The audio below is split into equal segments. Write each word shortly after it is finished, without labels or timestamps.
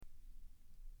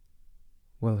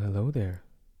Well, hello there,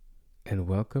 and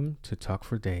welcome to Talk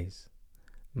for Days.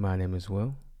 My name is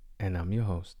Will, and I'm your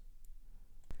host.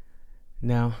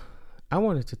 Now, I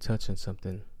wanted to touch on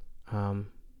something, and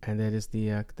that is the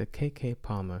Keke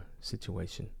Palmer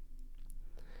situation.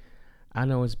 I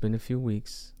know it's been a few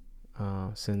weeks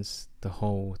since the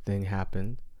whole thing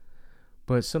happened,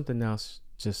 but something else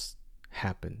just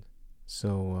happened,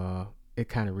 so it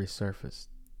kind of resurfaced.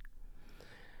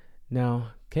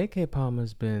 Now, Keke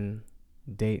Palmer's been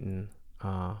dating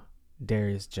uh,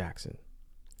 Darius Jackson.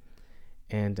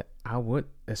 And I would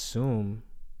assume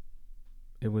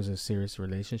it was a serious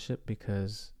relationship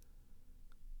because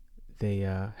they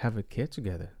have a kid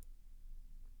together,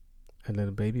 a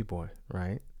little baby boy,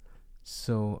 right?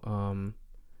 So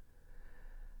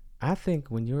I think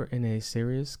when you're in a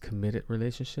serious, committed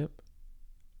relationship,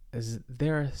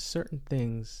 there are certain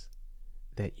things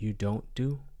that you don't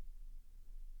do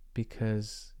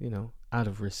because, out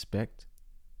of respect.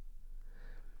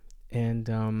 And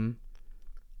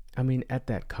I mean, at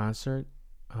that concert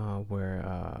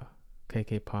where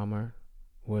Keke Palmer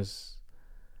was,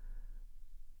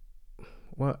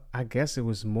 well, I guess it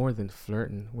was more than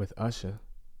flirting with Usher.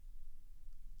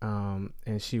 And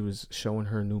she was showing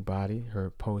her new body, her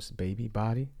post-baby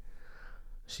body.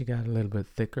 She got a little bit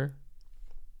thicker.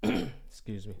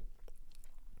 Excuse me.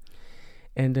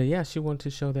 And yeah, she wanted to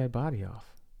show that body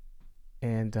off.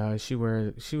 And she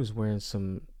was wearing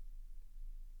some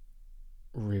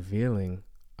revealing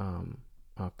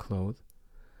clothes.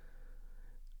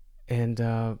 And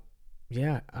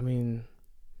yeah, I mean,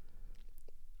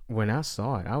 when I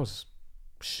saw it, I was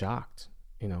shocked.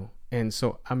 And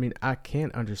so, I mean, I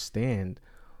can't understand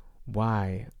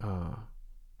why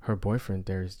her boyfriend,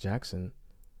 Darius Jackson,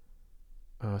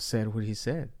 said what he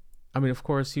said. I mean, of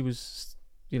course, he was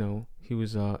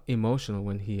emotional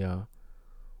when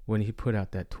he put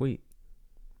out that tweet.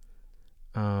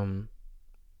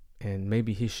 And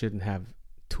maybe he shouldn't have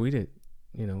tweeted,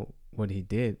 what he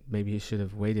did. Maybe he should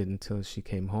have waited until she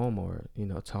came home or,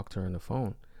 talked to her on the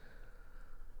phone.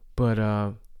 But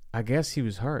I guess he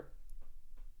was hurt.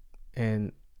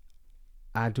 And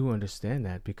I do understand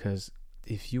that, because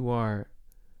if you are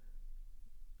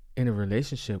in a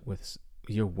relationship with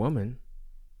your woman,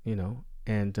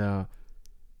 and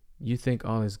you think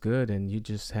all is good and you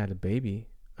just had a baby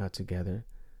together,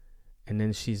 and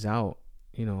then she's out,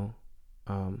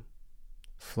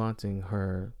 flaunting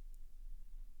her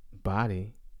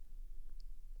body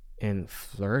and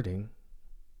flirting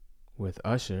with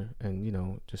Usher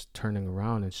and, just turning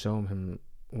around and showing him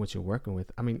what you're working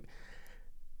with. I mean,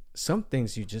 some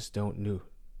things you just don't do.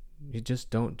 You just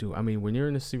don't do. I mean, when you're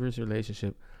in a serious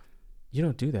relationship, you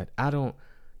don't do that. I don't,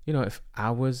 if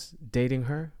I was dating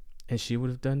her and she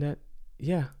would have done that,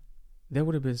 yeah, there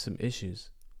would have been some issues,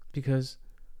 because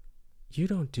you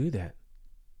don't do that.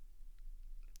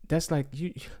 That's like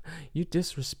you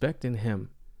disrespecting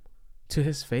him to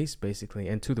his face, basically,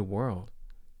 and to the world.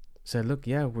 Said, look,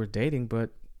 yeah, we're dating, but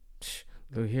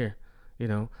look here,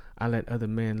 I let other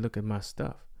men look at my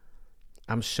stuff.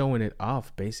 I'm showing it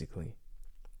off, basically,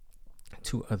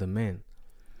 to other men.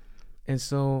 And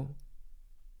so,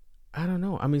 I don't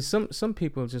know. I mean, some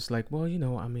people just like, well,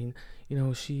 I mean,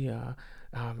 she,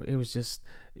 it was just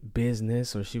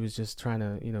business, or she was just trying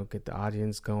to, get the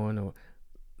audience going. Or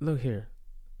look here,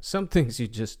 some things you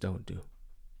just don't do.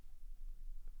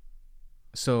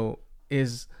 So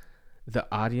is the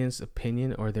audience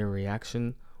opinion or their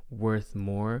reaction worth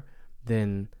more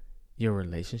than your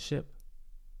relationship,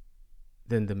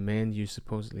 than the man you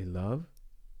supposedly love,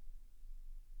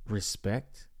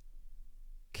 respect,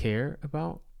 care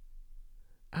about?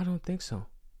 I don't think so.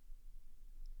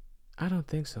 I don't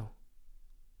think so.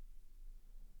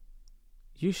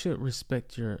 You should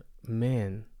respect your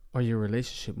man or your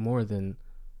relationship more than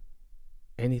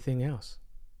anything else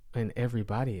and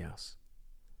everybody else.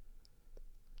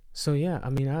 So yeah, I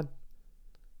mean,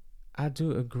 I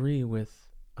do agree with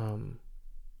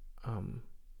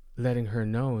letting her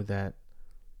know that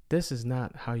this is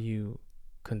not how you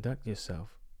conduct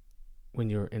yourself when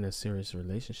you're in a serious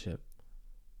relationship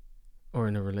or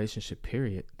in a relationship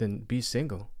period. Then be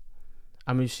single.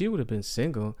 I mean, she would have been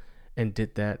single and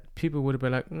did that, people would have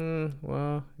been like,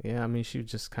 well, yeah, I mean, she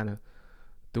just kind of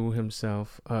threw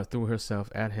herself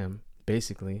at him,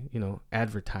 basically,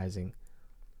 advertising.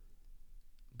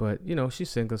 But, she's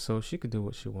single, so she could do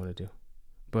what she want to do.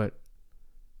 But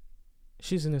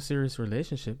she's in a serious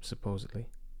relationship, supposedly,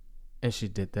 and she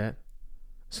did that.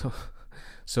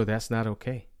 So that's not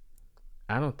okay.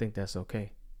 I don't think that's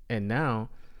okay. And now,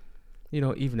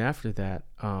 even after that,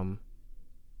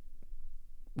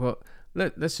 well,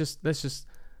 let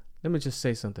me just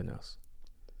say something else.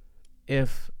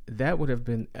 If that would have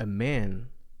been a man,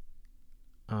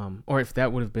 or if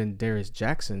that would have been Darius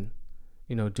Jackson,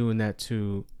 doing that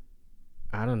to,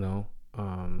 I don't know,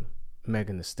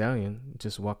 Megan Thee Stallion,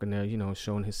 just walking there,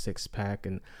 showing his six pack,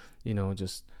 and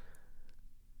just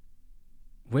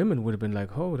women would have been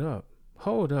like, hold up,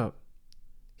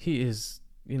 he is,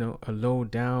 a low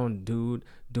down dude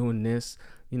doing this.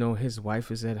 His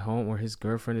wife is at home, or his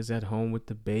girlfriend is at home with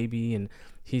the baby, and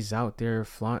he's out there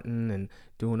flaunting and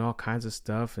doing all kinds of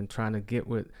stuff and trying to get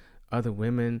with other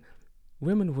women.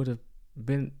 Women would have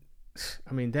been,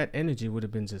 that energy would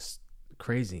have been just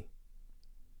crazy.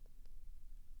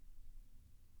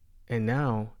 And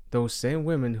now those same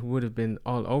women who would have been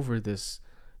all over this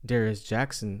Darius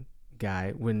Jackson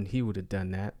guy when he would have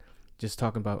done that, just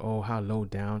talking about, oh, how low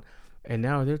down, and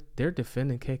now they're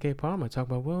defending Keke Palmer,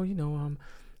 talking about, well,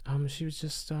 she was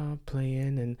just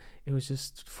playing, and it was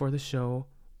just for the show.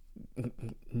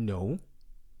 No.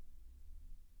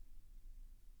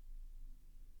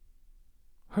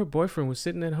 Her boyfriend was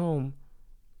sitting at home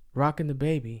rocking the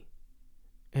baby,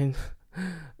 and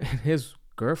his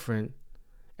girlfriend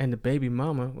and the baby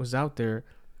mama was out there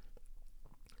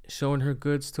showing her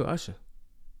goods to Usher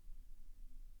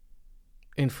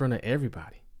in front of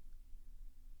everybody.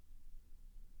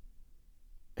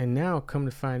 And now come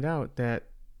to find out that,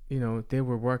 they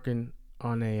were working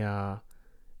on a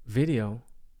video.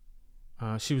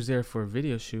 She was there for a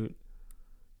video shoot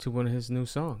to one of his new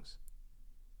songs.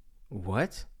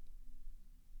 What?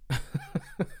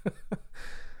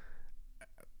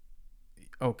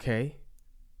 Okay.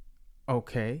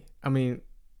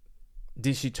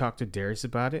 Did she talk to Darius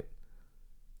about it?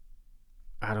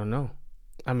 I don't know.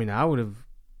 I would have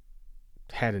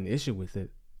had an issue with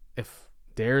it if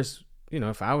Darius,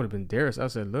 if I would have been Darius. I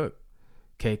said, look,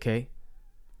 KK,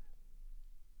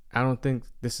 I don't think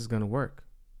this is going to work.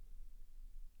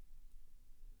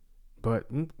 But,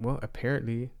 well,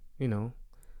 apparently,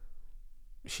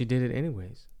 she did it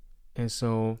anyways. And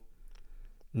so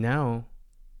now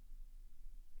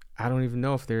I don't even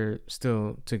know if they're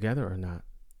still together or not.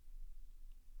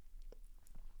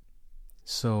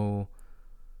 So,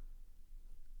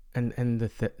 and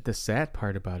the sad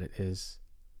part about it is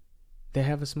they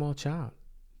have a small child.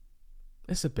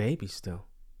 It's a baby still.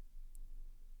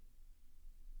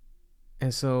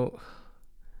 And so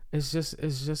it's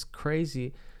just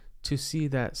crazy to see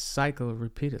that cycle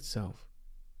repeat itself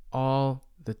all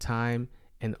the time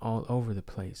and all over the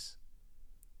place.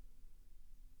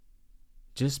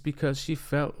 Just because she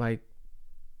felt like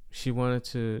she wanted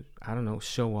to, I don't know,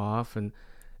 show off, and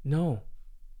no,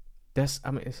 it's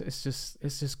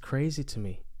just crazy to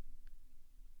me.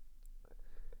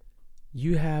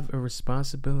 You have a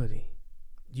responsibility.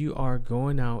 You are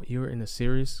going out, you're in a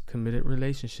serious committed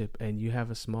relationship, and you have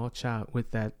a small child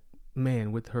with that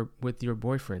man, with your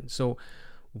boyfriend. So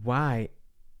why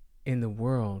in the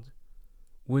world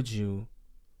would you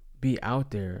be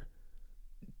out there,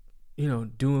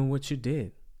 doing what you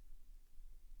did,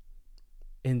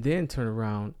 and then turn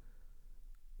around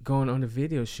going on a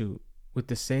video shoot with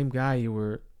the same guy you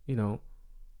were,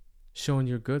 showing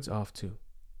your goods off to?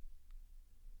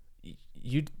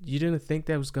 You didn't think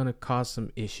that was going to cause some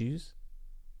issues?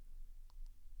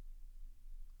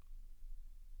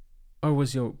 Or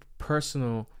was your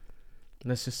personal,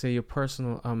 let's just say your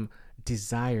personal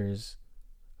desires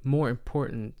more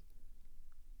important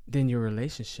than your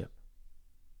relationship?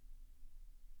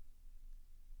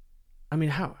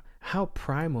 How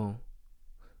primal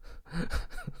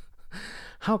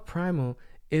how primal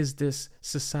is this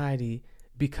society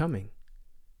becoming?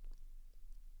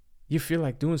 You feel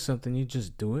like doing something, you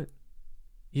just do it.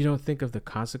 You don't think of the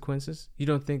consequences. You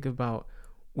don't think about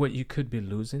what you could be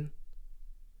losing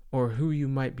or who you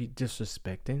might be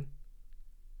disrespecting.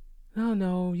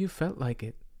 No, you felt like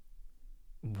it.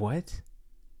 What?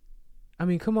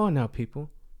 Come on now, people.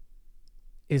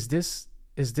 Is this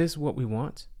what we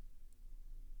want?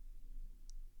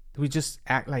 Do we just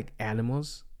act like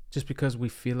animals just because we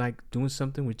feel like doing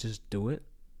something? We just do it?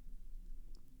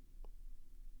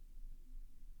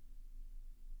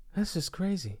 That's just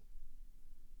crazy.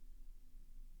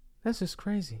 That's just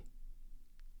crazy.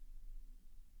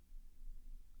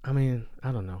 I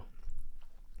don't know.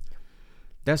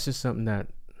 That's just something that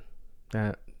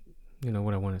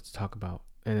what I wanted to talk about.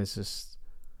 And it's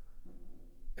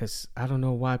I don't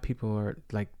know why people are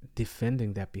like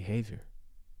defending that behavior.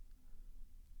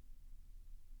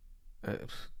 I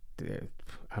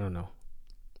don't know.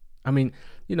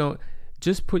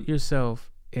 Just put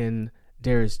yourself in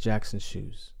Darius Jackson's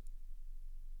shoes.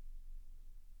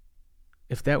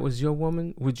 If that was your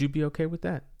woman, would you be okay with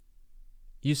that?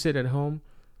 You sit at home,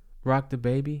 rock the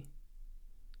baby,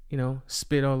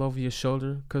 spit all over your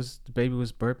shoulder because the baby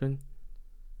was burping,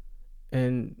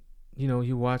 and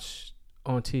you watch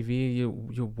on TV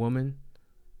your woman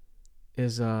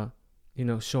is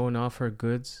showing off her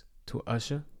goods to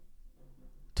Usher,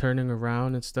 turning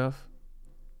around and stuff.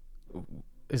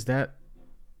 Is that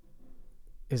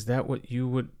what you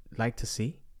would like to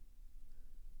see?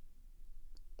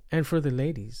 And for the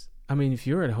ladies, I mean, if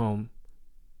you're at home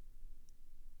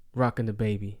rocking the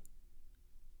baby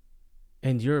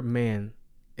and your man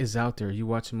is out there, you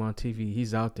watch him on TV,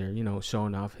 he's out there,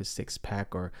 showing off his six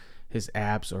pack or his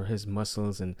abs or his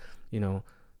muscles, and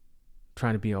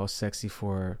trying to be all sexy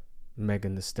for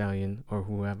Megan Thee Stallion or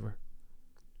whoever,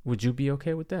 would you be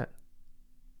okay with that?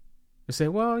 You say,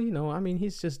 well, I mean,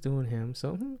 he's just doing him,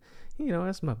 so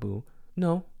that's my boo.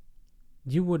 No,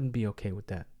 you wouldn't be okay with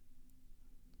that.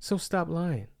 So stop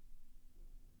lying.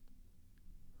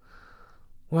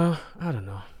 Well, I don't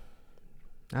know.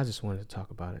 I just wanted to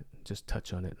talk about it, just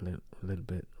touch on it a little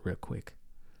bit real quick.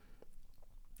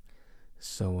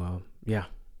 So, yeah.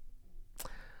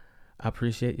 I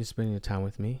appreciate you spending your time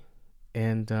with me,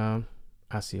 and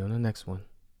I'll see you on the next one.